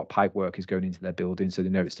understand what pipework is going into their building, so they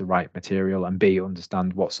know it's the right material, and B,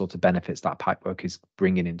 understand what sort of benefits that pipework is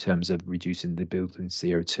bringing in terms of reducing the building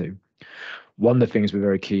CO2. One of the things we're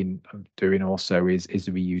very keen on doing also is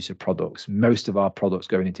the reuse of products. Most of our products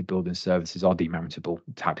going into building services are demountable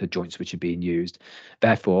types of joints which are being used.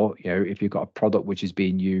 Therefore, if you've got a product which is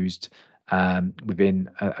being used within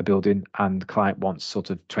a building and the client wants sort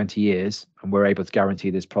of 20 years and we're able to guarantee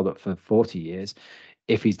this product for 40 years,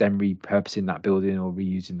 if he's then repurposing that building or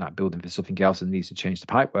reusing that building for something else and needs to change the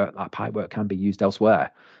pipework, that pipework can be used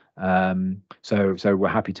elsewhere. So we're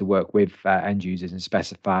happy to work with end users and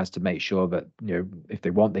specifiers to make sure that if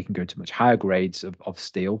they want, they can go to much higher grades of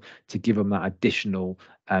steel to give them that additional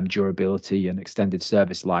durability and extended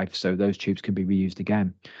service life, so those tubes can be reused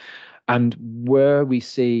again. And where we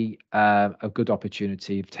see a good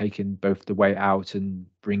opportunity of taking both the weight out and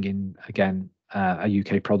bringing again a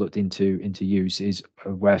UK product into use is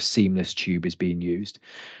where seamless tube is being used.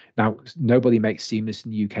 Now, nobody makes seamless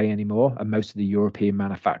in the UK anymore, and most of the European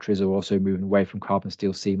manufacturers are also moving away from carbon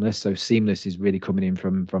steel seamless. So seamless is really coming in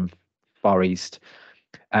from Far East.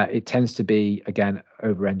 It tends to be, again,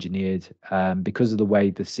 over-engineered because of the way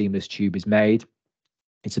the seamless tube is made.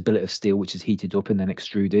 It's a billet of steel which is heated up and then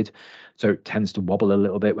extruded, so it tends to wobble a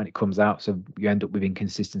little bit when it comes out. So you end up with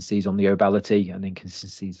inconsistencies on the ovality and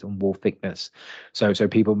inconsistencies on wall thickness. So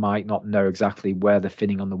people might not know exactly where the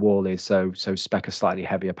thinning on the wall is. So spec a slightly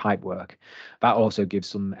heavier pipe work. That also gives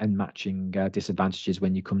some end matching disadvantages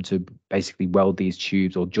when you come to basically weld these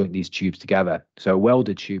tubes or joint these tubes together. So a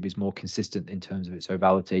welded tube is more consistent in terms of its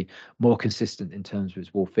ovality, more consistent in terms of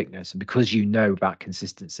its wall thickness, and because that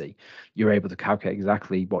consistency, you're able to calculate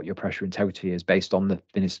exactly what your pressure integrity is based on the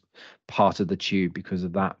thinnest part of the tube because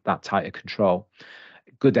of that tighter control.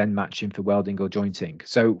 Good end matching for welding or jointing.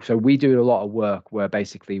 So we do a lot of work where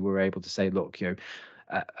basically we're able to say, look,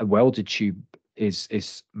 a welded tube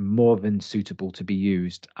is more than suitable to be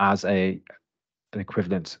used as an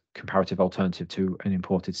equivalent comparative alternative to an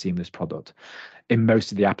imported seamless product in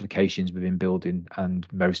most of the applications within building and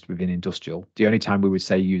most within industrial. The only time we would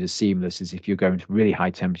say use a seamless is if you're going to really high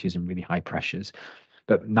temperatures and really high pressures.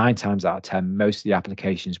 But 9 times out of 10, most of the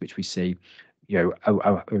applications which we see, a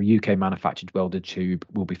UK manufactured welded tube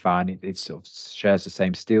will be fine. It sort of shares the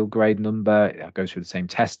same steel grade number. It goes through the same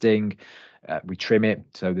testing. We trim it,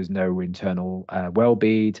 so there's no internal well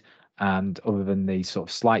bead. And other than the sort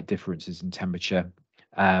of slight differences in temperature,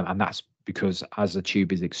 and that's because as the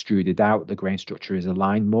tube is extruded out, the grain structure is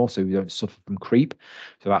aligned more, so we don't suffer from creep.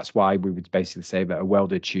 So that's why we would basically say that a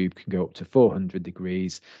welded tube can go up to 400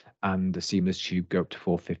 degrees and the seamless tube go up to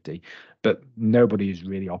 450. But nobody is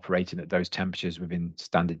really operating at those temperatures within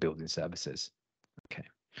standard building services. Okay.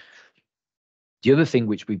 The other thing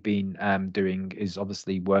which we've been doing is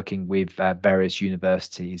obviously working with various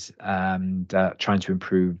universities and trying to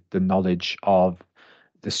improve the knowledge of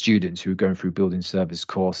the students who are going through building service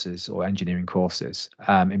courses or engineering courses.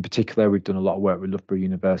 In particular, we've done a lot of work with Loughborough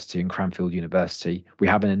University and Cranfield University. We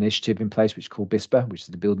have an initiative in place which is called CIBSE, which is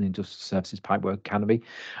the Building Industrial Services Pipework Academy.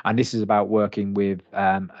 And this is about working with,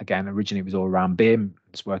 again, originally it was all around BIM,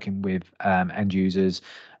 working with end users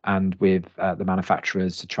and with the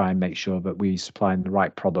manufacturers to try and make sure that we supply the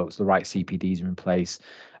right products, the right CPDs are in place.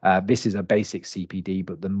 This is a basic CPD,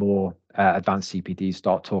 but the more advanced CPDs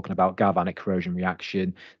start talking about galvanic corrosion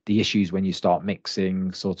reaction, the issues when you start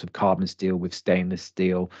mixing sort of carbon steel with stainless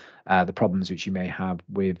steel, the problems which you may have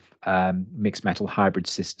with mixed metal hybrid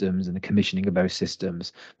systems and the commissioning of those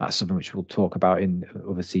systems. That's something which we'll talk about in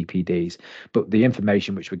other CPDs. But the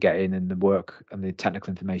information which we're getting and the work and the technical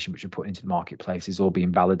information which we're putting into the marketplace is all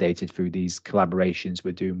being validated through these collaborations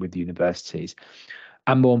we're doing with the universities.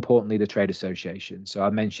 And more importantly, the trade associations. So I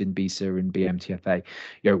mentioned BISA and BMTFA.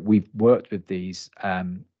 We've worked with these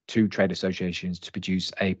two trade associations to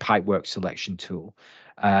produce a pipework selection tool.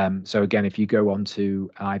 So again, if you go onto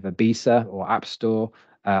either BISA or App Store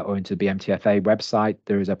or into the BMTFA website,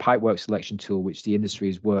 there is a pipework selection tool which the industry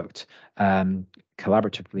has worked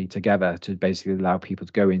collaboratively together to basically allow people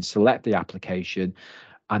to go in, select the application,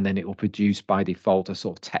 and then it will produce by default a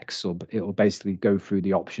sort of text sub. It will basically go through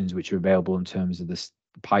the options which are available in terms of the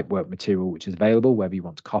pipework material which is available, whether you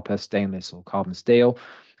want copper, stainless, or carbon steel.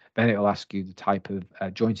 Then it will ask you the type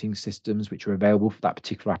of jointing systems which are available for that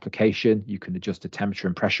particular application. You can adjust the temperature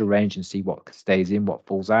and pressure range and see what stays in, what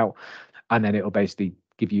falls out. And then it will basically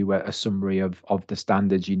give you a summary of the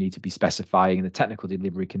standards you need to be specifying, the technical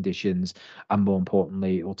delivery conditions, and more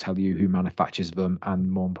importantly, it will tell you who manufactures them,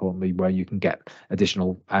 and more importantly, where you can get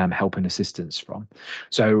additional help and assistance from.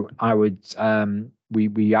 So I would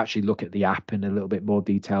we actually look at the app in a little bit more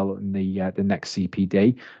detail in the next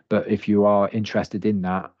CPD. But if you are interested in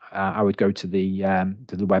that, I would go to the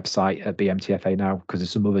website at BMTFA now, because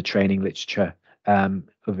there's some other training literature,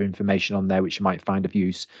 other information on there which you might find of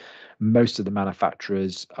use. Most of the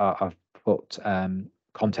manufacturers have put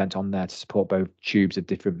content on there to support both tubes of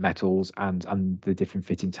different metals and the different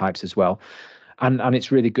fitting types as well. And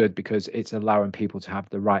it's really good because it's allowing people to have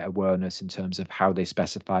the right awareness in terms of how they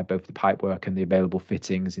specify both the pipework and the available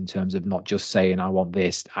fittings, in terms of not just saying, I want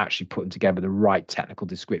this, actually putting together the right technical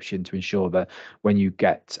description to ensure that when you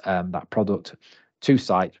get that product to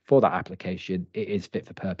site for that application, it is fit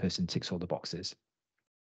for purpose and ticks all the boxes.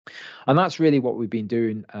 And that's really what we've been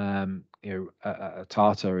doing.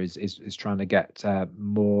 Tata is trying to get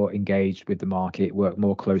more engaged with the market, work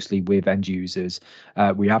more closely with end users.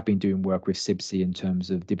 We have been doing work with CIBSE in terms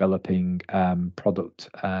of developing product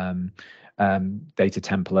data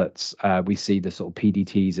templates. We see the sort of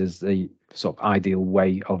PDTs as the sort of ideal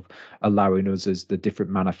way of allowing us as the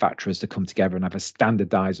different manufacturers to come together and have a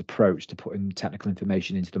standardized approach to putting technical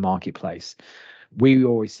information into the marketplace. We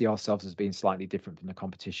always see ourselves as being slightly different from the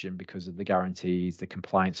competition because of the guarantees, the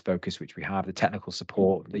compliance focus which we have, the technical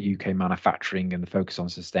support, the UK manufacturing, and the focus on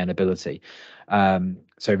sustainability.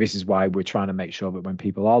 So this is why we're trying to make sure that when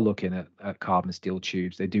people are looking at carbon steel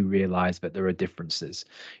tubes, they do realise that there are differences,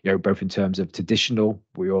 both in terms of traditional.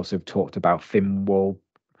 We also have talked about thin wall.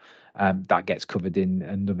 That gets covered in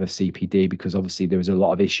another CPD, because obviously there was a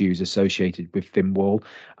lot of issues associated with thin wall,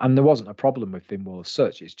 and there wasn't a problem with thin wall as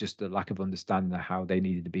such. It's just a lack of understanding of how they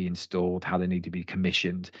needed to be installed, how they need to be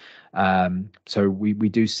commissioned. So we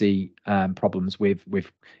do see problems with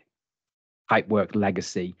pipework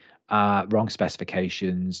legacy, wrong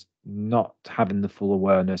specifications, not having the full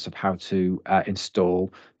awareness of how to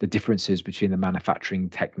install, the differences between the manufacturing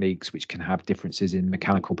techniques, which can have differences in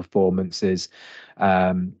mechanical performances.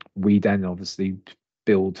 We then obviously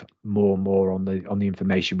build more and more on the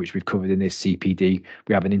information which we've covered in this CPD.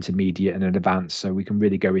 We have an intermediate and an advanced, so we can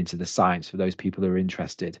really go into the science for those people who are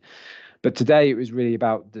interested. But today it was really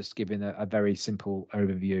about just giving a very simple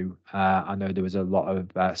overview. I know there was a lot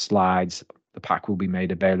of slides. The pack will be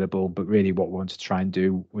made available, but really what we want to try and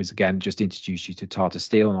do was, again, just introduce you to Tata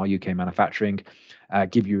Steel and our UK manufacturing,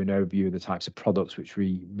 give you an overview of the types of products which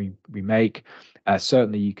we make.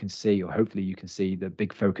 Certainly you can see, or hopefully you can see, the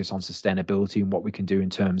big focus on sustainability and what we can do in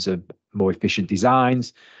terms of more efficient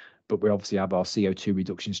designs. But we obviously have our CO2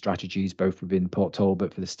 reduction strategies, both within Port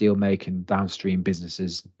Talbot for the steel make and downstream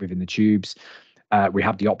businesses within the tubes. We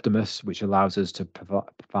have the Optimus, which allows us to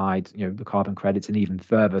provide, the carbon credits and even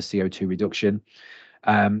further CO2 reduction.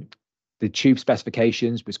 The tube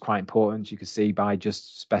specifications was quite important. You can see by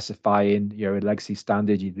just specifying, a legacy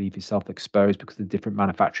standard, you leave yourself exposed because of the different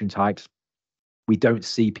manufacturing types. We don't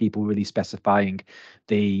see people really specifying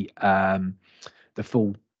the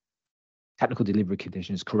full technical delivery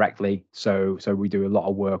conditions correctly. So we do a lot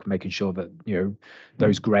of work making sure that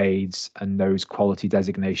those grades and those quality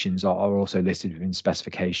designations are also listed within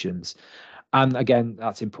specifications. And again,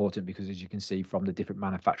 that's important because, as you can see from the different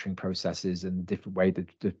manufacturing processes and the different way that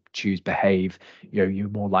the tubes behave, you're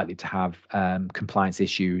more likely to have compliance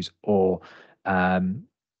issues or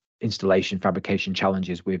installation fabrication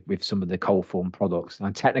challenges with some of the cold form products.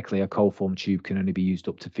 And technically, a cold form tube can only be used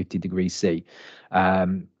up to 50 degrees C,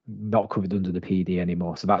 not covered under the PD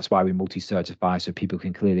anymore. So that's why we multi-certify, so people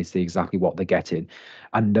can clearly see exactly what they're getting.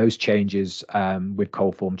 And those changes with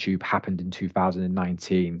cold form tube happened in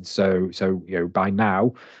 2019. So by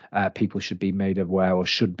now, people should be made aware, or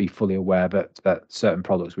should be fully aware, that certain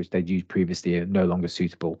products which they'd used previously are no longer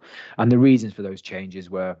suitable. And the reasons for those changes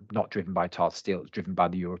were not driven by Tata Steel, it was driven by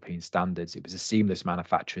the European standards. It was the seamless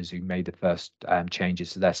manufacturers who made the first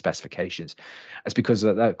changes to their specifications. It's because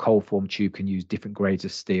that cold form tube can use different grades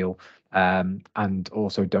of steel, and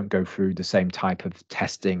also don't go through the same type of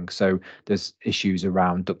testing. So there's issues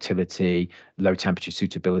around ductility, low temperature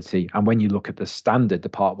suitability. And when you look at the standard, the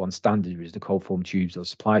Part 1 standard, which is the cold form tubes are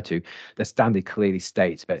supplied to, the standard clearly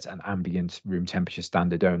states that it's an ambient room temperature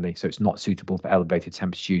standard only. So it's not suitable for elevated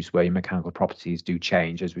temperature use where your mechanical properties do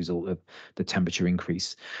change as a result of the temperature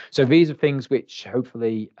increase. So these are things which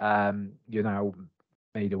hopefully you're now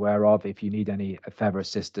made aware of. If you need any further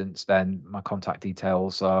assistance, then my contact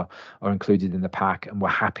details are included in the pack, and we're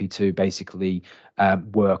happy to basically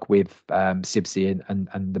work with CIBSE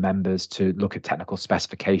and the members to look at technical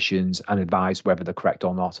specifications and advise whether they're correct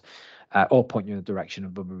or not, or point you in the direction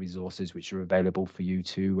of other resources which are available for you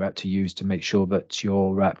to use to make sure that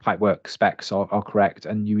your pipework specs are correct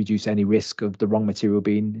and you reduce any risk of the wrong material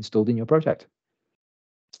being installed in your project.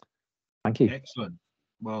 Thank you. Excellent.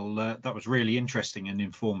 Well, that was really interesting and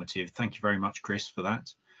informative. Thank you very much, Chris, for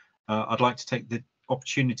that. I'd like to take the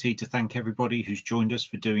opportunity to thank everybody who's joined us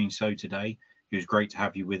for doing so today. It was great to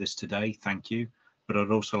have you with us today. Thank you. But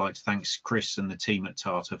I'd also like to thank Chris and the team at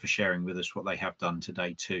Tata for sharing with us what they have done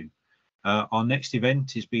today too. Our next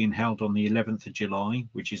event is being held on the 11th of July,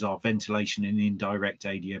 which is our ventilation and indirect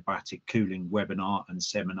adiabatic cooling webinar and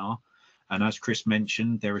seminar. And as Chris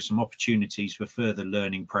mentioned, there are some opportunities for further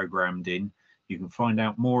learning programmed in. You can find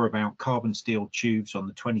out more about carbon steel tubes on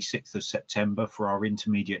the 26th of September for our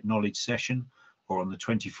intermediate knowledge session, or on the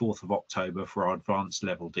 24th of October for our advanced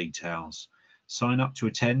level details. Sign up to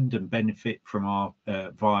attend and benefit from our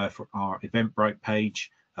via our Eventbrite page,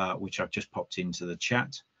 which I've just popped into the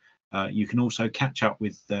chat. You can also catch up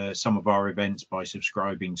with some of our events by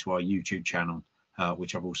subscribing to our YouTube channel,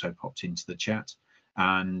 which I've also popped into the chat.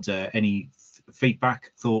 And any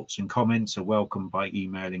feedback, thoughts and comments are welcome by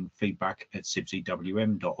emailing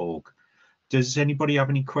feedback@cibsewm.org. Does anybody have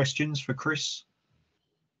any questions for Chris?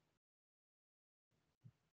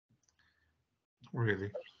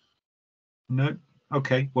 Really? No?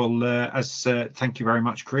 Okay. Well, thank you very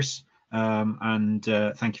much, Chris. And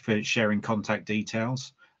thank you for sharing contact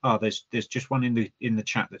details. There's just one in the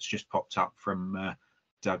chat that's just popped up from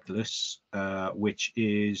Douglas, which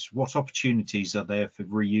is, what opportunities are there for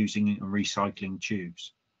reusing and recycling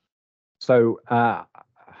tubes? So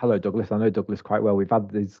hello, Douglas. I know Douglas quite well. We've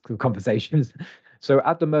had these conversations. So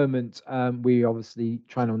at the moment, we obviously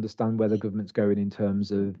trying to understand where the government's going in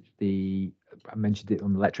terms of I mentioned it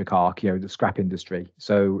on the electric arc, the scrap industry.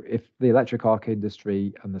 So if the electric arc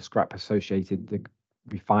industry and the scrap associated, the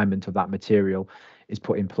refinement of that material is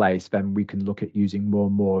put in place, then we can look at using more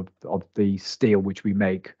and more of the steel which we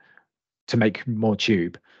make to make more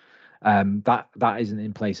tube. That isn't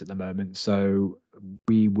in place at the moment, so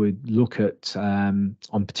we would look at on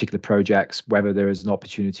particular projects whether there is an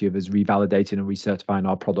opportunity of us revalidating and recertifying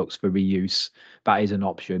our products for reuse. That is an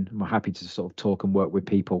option, and we're happy to sort of talk and work with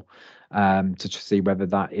people to see whether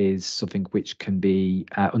that is something which can be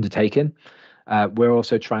undertaken. We're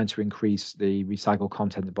also trying to increase the recycled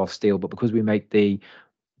content of our steel, but because we make the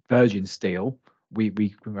virgin steel,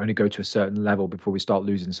 we only go to a certain level before we start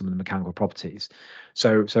losing some of the mechanical properties.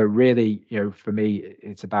 So really, for me,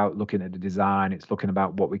 it's about looking at the design. It's looking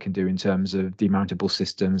about what we can do in terms of demountable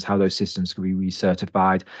systems, how those systems can be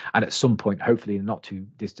recertified, and at some point, hopefully in the not too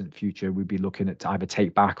distant future, we'd be looking at either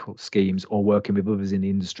take back schemes or working with others in the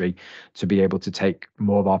industry to be able to take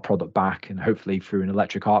more of our product back, and hopefully through an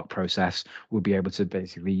electric arc process, we'll be able to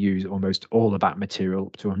basically use almost all of that material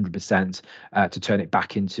up to 100% to turn it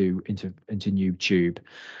back into new tube.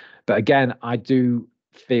 But again, I do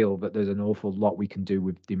feel that there's an awful lot we can do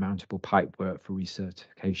with demountable pipework for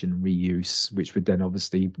recertification and reuse, which would then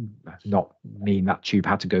obviously not mean that tube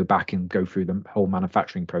had to go back and go through the whole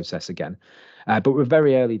manufacturing process again. But we're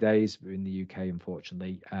very early days in the UK,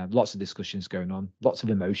 unfortunately. Lots of discussions going on, lots of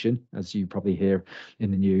emotion, as you probably hear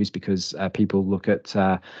in the news, because people look at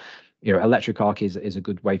electric arc is a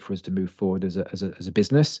good way for us to move forward as a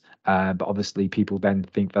business, but obviously people then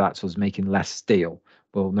think that that's us making less steel.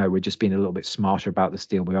 Well, no, we're just being a little bit smarter about the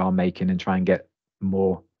steel we are making and try and get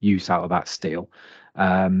more use out of that steel.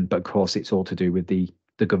 But of course, it's all to do with the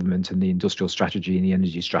the government and the industrial strategy and the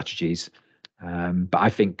energy strategies. But I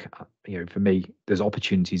think, for me, there's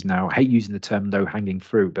opportunities now. I hate using the term low-hanging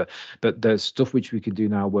fruit, but there's stuff which we can do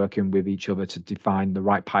now working with each other to define the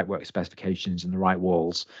right pipework specifications and the right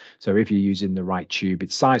walls. So if you're using the right tube,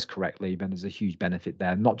 it's sized correctly, then there's a huge benefit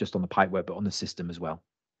there, not just on the pipework, but on the system as well.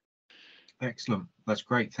 Excellent. That's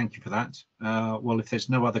great. Thank you for that. Well, if there's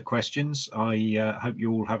no other questions, I hope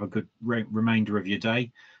you all have a good remainder of your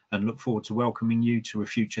day and look forward to welcoming you to a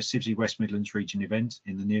future CIBSE West Midlands region event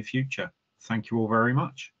in the near future. Thank you all very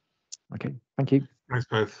much. Okay, thank you. Thanks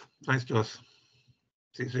both. Thanks, Joss.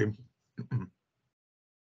 See you soon.